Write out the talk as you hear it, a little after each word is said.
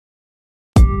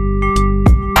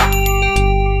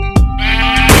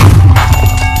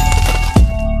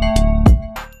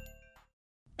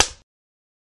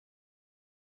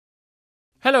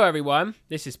Hello everyone,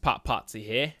 this is potpotsie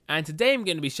here, and today I'm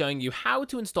going to be showing you how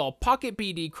to install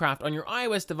PocketBDcraft on your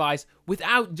iOS device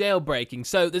without jailbreaking.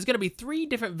 So there's going to be 3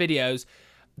 different videos.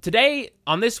 Today,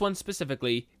 on this one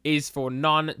specifically, is for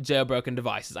non-jailbroken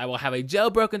devices. I will have a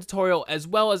jailbroken tutorial as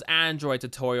well as Android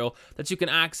tutorial that you can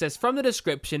access from the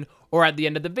description or at the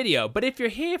end of the video. But if you're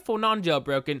here for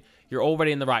non-jailbroken, you're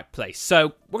already in the right place.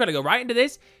 So we're going to go right into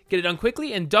this, get it done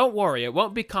quickly, and don't worry, it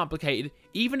won't be complicated.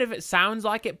 Even if it sounds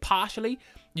like it partially,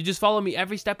 you just follow me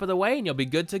every step of the way and you'll be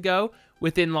good to go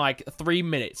within like 3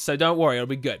 minutes. So don't worry, it'll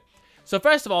be good. So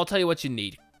first of all, I'll tell you what you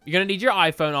need. You're going to need your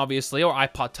iPhone, obviously, or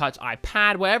iPod Touch,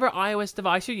 iPad, whatever iOS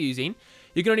device you're using.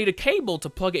 You're going to need a cable to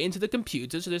plug it into the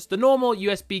computer. So there's the normal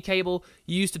USB cable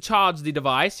you use to charge the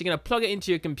device. You're going to plug it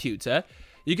into your computer.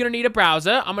 You're going to need a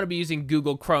browser. I'm going to be using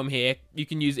Google Chrome here. You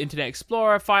can use Internet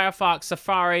Explorer, Firefox,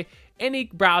 Safari, any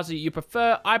browser you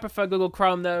prefer. I prefer Google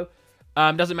Chrome, though.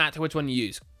 Doesn't matter which one you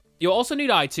use. You'll also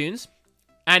need iTunes,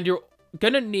 and you're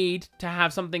going to need to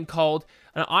have something called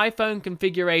an iPhone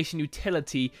configuration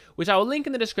utility, which I will link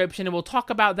in the description, and we'll talk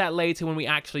about that later when we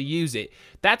actually use it.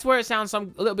 That's where it sounds a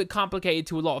little bit complicated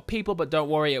to a lot of people, but don't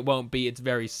worry, it won't be. It's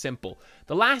very simple.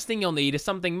 The last thing you'll need is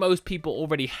something most people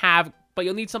already have, but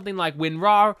you'll need something like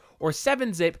Winrar or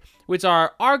 7-Zip, which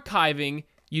are archiving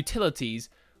utilities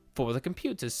for the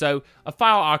computer. So a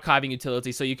file archiving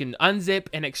utility, so you can unzip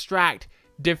and extract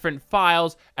different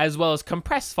files as well as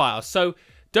compress files. So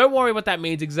don't worry what that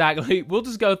means exactly. We'll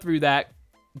just go through that.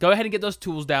 Go ahead and get those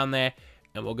tools down there,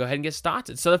 and we'll go ahead and get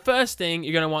started. So the first thing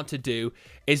you're going to want to do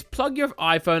is plug your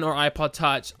iPhone or iPod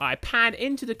Touch, iPad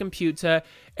into the computer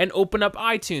and open up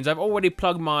iTunes. I've already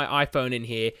plugged my iPhone in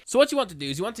here. So what you want to do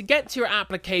is you want to get to your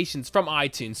applications from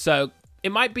iTunes. So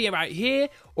it might be right here,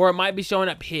 or it might be showing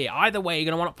up here. Either way, you're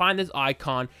going to want to find this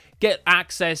icon, get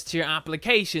access to your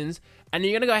applications, and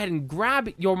you're going to go ahead and grab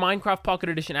your Minecraft Pocket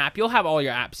Edition app. You'll have all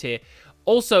your apps here.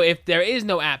 Also, if there is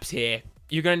no apps here,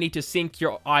 you're going to need to sync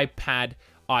your iPad,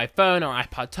 iPhone, or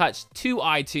iPod Touch to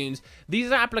iTunes.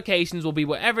 These applications will be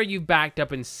whatever you've backed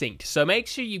up and synced. So make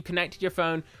sure you connected your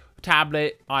phone,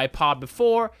 tablet, iPod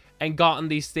before and gotten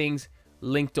these things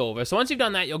linked over. So once you've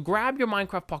done that, you'll grab your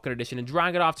Minecraft Pocket Edition and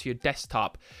drag it off to your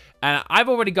desktop. I've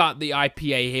already got the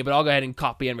IPA here, but I'll go ahead and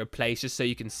copy and replace just so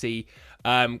you can see.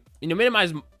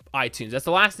 Minimize iTunes. That's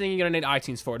the last thing you're going to need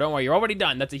iTunes for. Don't worry, you're already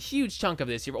done. That's a huge chunk of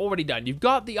this. You're already done. You've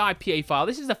got the IPA file.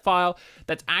 This is the file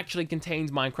that actually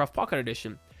contains Minecraft Pocket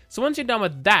Edition. So once you're done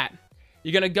with that,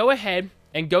 you're going to go ahead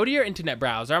and go to your internet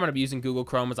browser. I'm going to be using Google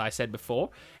Chrome, as I said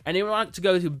before. And you want to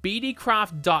go to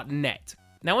bdcraft.net.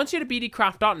 Now, once you're at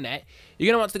bdcraft.net, you're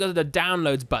going to want to go to the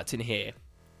Downloads button here.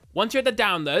 Once you're at the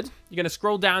download, you're going to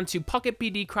scroll down to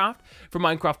PocketBDcraft for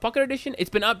Minecraft Pocket Edition. It's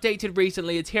been updated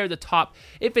recently. It's here at the top.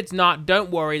 If it's not,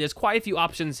 don't worry. There's quite a few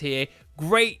options here.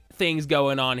 Great things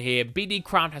going on here.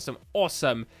 BDcraft has some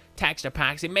awesome texture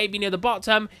packs. It may be near the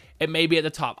bottom. It may be at the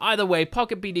top. Either way,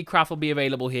 PocketBDcraft will be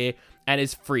available here and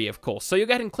is free, of course. So you'll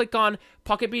go ahead and click on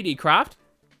PocketBDcraft.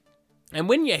 And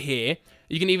when you're here,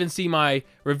 you can even see my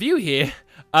review here.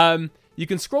 You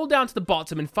can scroll down to the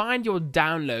bottom and find your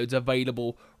downloads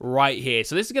available right here.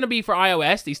 So this is going to be for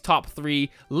iOS, these top 3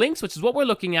 links, which is what we're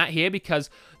looking at here because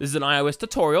this is an iOS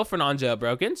tutorial for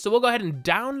non-jailbroken. So we'll go ahead and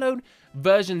download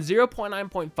version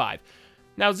 0.9.5.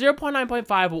 Now,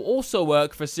 0.9.5 will also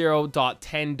work for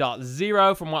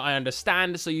 0.10.0 from what I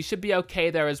understand, so you should be okay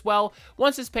there as well.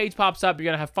 Once this page pops up, you're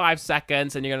going to have 5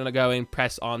 seconds, and you're going to go and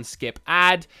press on Skip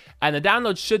Ad, and the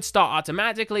download should start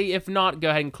automatically. If not, go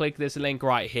ahead and click this link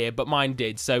right here, but mine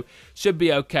did, so should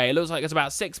be okay. It looks like it's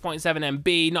about 6.7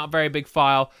 MB, not a very big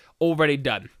file, already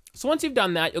done. So once you've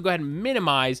done that, you'll go ahead and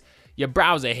minimize your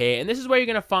browser here, and this is where you're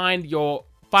going to find your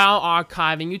file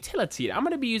archiving utility. I'm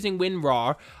going to be using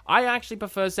Winrar. I actually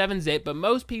prefer 7-Zip, but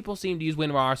most people seem to use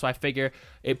Winrar, so I figure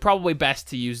it's probably best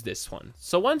to use this one.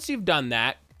 So once you've done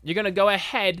that, you're going to go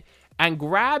ahead and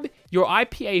grab your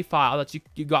IPA file that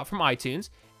you got from iTunes.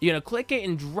 You're going to click it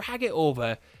and drag it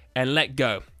over and let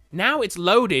go. Now it's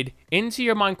loaded into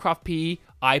your Minecraft PE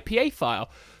IPA file.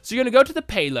 So you're going to go to the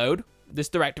payload, this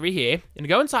directory here, and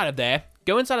go inside of there.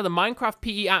 Go inside of the Minecraft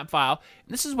PE app file,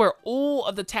 and this is where all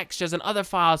of the textures and other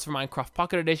files for Minecraft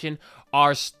Pocket Edition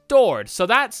are stored. So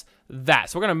that's that.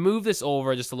 So we're going to move this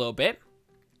over just a little bit.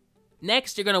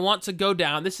 Next, you're going to want to go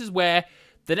down. This is where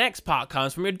the next part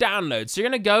comes from your downloads. So you're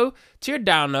going to go to your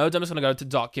downloads. I'm just going to go to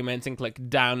Documents and click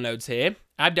Downloads here.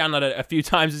 I've downloaded it a few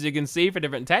times, as you can see, for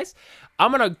different tests.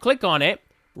 I'm going to click on it,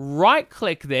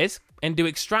 right-click this, and do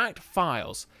Extract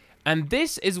Files. And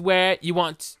this is where you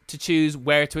want to choose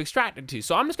where to extract it to.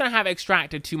 So I'm just going to have it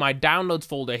extracted to my downloads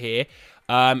folder here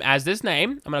as this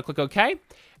name. I'm going to click OK.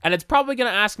 and it's probably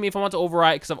going to ask me if I want to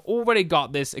overwrite because I've already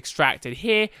got this extracted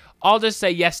here. I'll just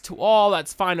say yes to all,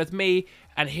 that's fine with me,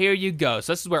 and here you go.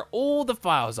 So this is where all the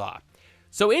files are.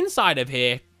 So inside of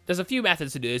here, there's a few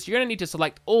methods to do this. You're going to need to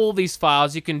select all these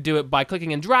files. You can do it by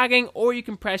clicking and dragging, or you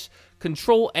can press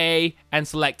Control-A and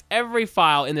select every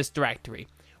file in this directory.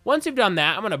 Once you've done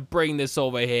that, I'm going to bring this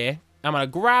over here. I'm going to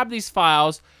grab these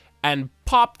files and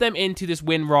pop them into this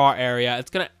Winrar area. It's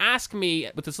going to ask me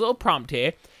with this little prompt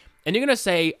here, and you're going to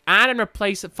say add and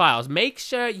replace files. Make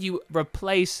sure you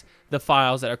replace the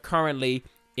files that are currently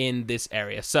in this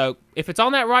area. So if it's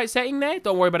on that right setting there,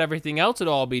 don't worry about everything else.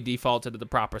 It'll all be defaulted to the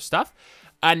proper stuff.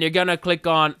 And you're going to click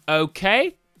on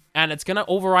OK, and it's going to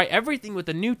overwrite everything with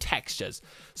the new textures.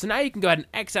 So now you can go ahead and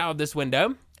X out of this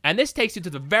window, and this takes you to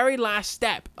the very last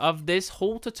step of this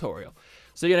whole tutorial.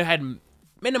 So you're going to go ahead and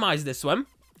minimize this one,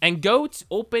 and go to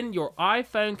open your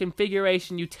iPhone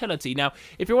configuration utility. Now,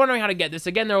 if you're wondering how to get this,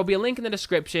 again, there will be a link in the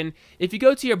description. If you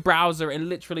go to your browser and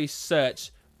literally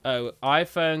search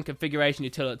iPhone configuration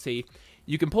utility,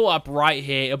 you can pull up right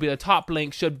here. It'll be the top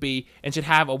link, should be, and should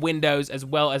have a Windows as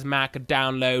well as Mac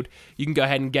download. You can go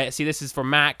ahead and see this is for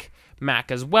Mac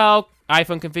as well.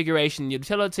 iPhone configuration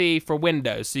utility for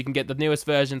Windows. So you can get the newest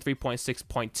version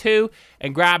 3.6.2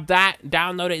 and grab that,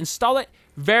 download it, install it.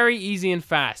 Very easy and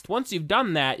fast. Once you've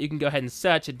done that, you can go ahead and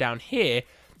search it down here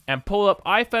and pull up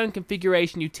iPhone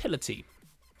configuration utility.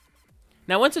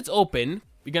 Now, once it's open,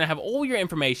 you're going to have all your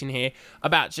information here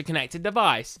about your connected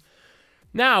device.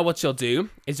 Now, what you'll do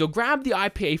is you'll grab the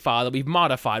IPA file that we've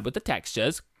modified with the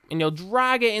textures, and you'll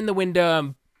drag it in the window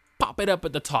and pop it up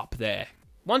at the top there.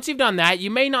 Once you've done that,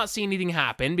 you may not see anything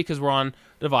happen because we're on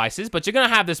devices, but you're going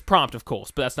to have this prompt, of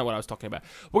course, but that's not what I was talking about.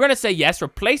 We're going to say yes,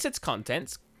 replace its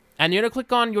contents, and you're going to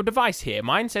click on your device here.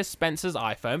 Mine says Spencer's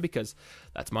iPhone because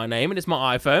that's my name and it's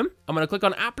my iPhone. I'm going to click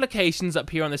on Applications up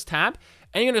here on this tab,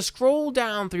 and you're going to scroll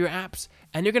down through your apps,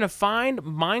 and you're going to find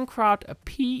Minecraft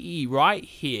PE right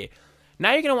here.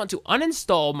 Now you're going to want to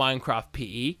uninstall Minecraft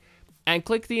PE and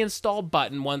click the install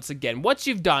button once again. What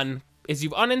you've done is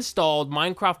you've uninstalled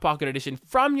Minecraft Pocket Edition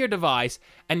from your device,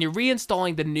 and you're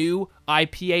reinstalling the new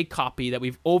IPA copy that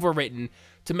we've overwritten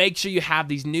to make sure you have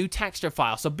these new texture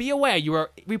files. So be aware, you are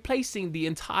replacing the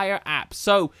entire app.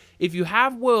 So if you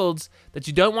have worlds that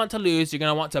you don't want to lose, you're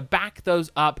going to want to back those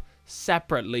up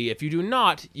separately. If you do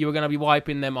not, you're going to be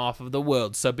wiping them off of the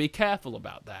world. So be careful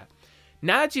about that.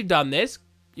 Now that you've done this,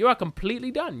 you are completely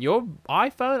done. Your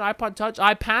iPhone, iPod Touch,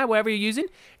 iPad, whatever you're using,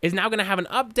 is now going to have an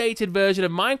updated version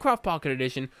of Minecraft Pocket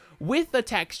Edition with the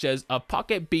textures of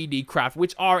PocketBDcraft,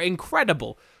 which are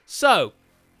incredible. So,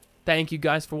 thank you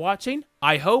guys for watching.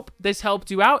 I hope this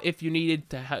helped you out if you needed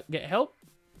to get help.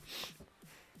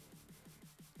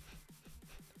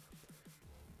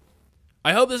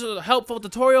 I hope this was a helpful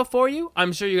tutorial for you.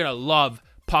 I'm sure you're going to love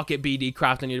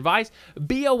PocketBDcraft on your device.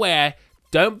 Be aware.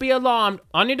 Don't be alarmed.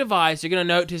 On your device, you're going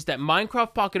to notice that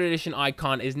Minecraft Pocket Edition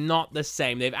icon is not the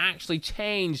same. They've actually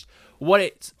changed what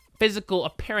its physical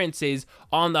appearance is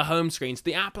on the home screen. So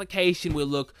the application will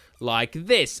look like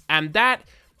this. And that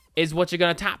is what you're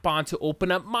going to tap on to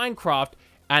open up Minecraft.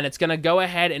 And it's going to go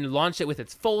ahead and launch it with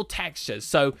its full textures.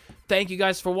 So thank you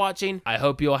guys for watching. I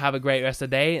hope you all have a great rest of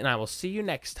the day, and I will see you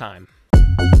next time.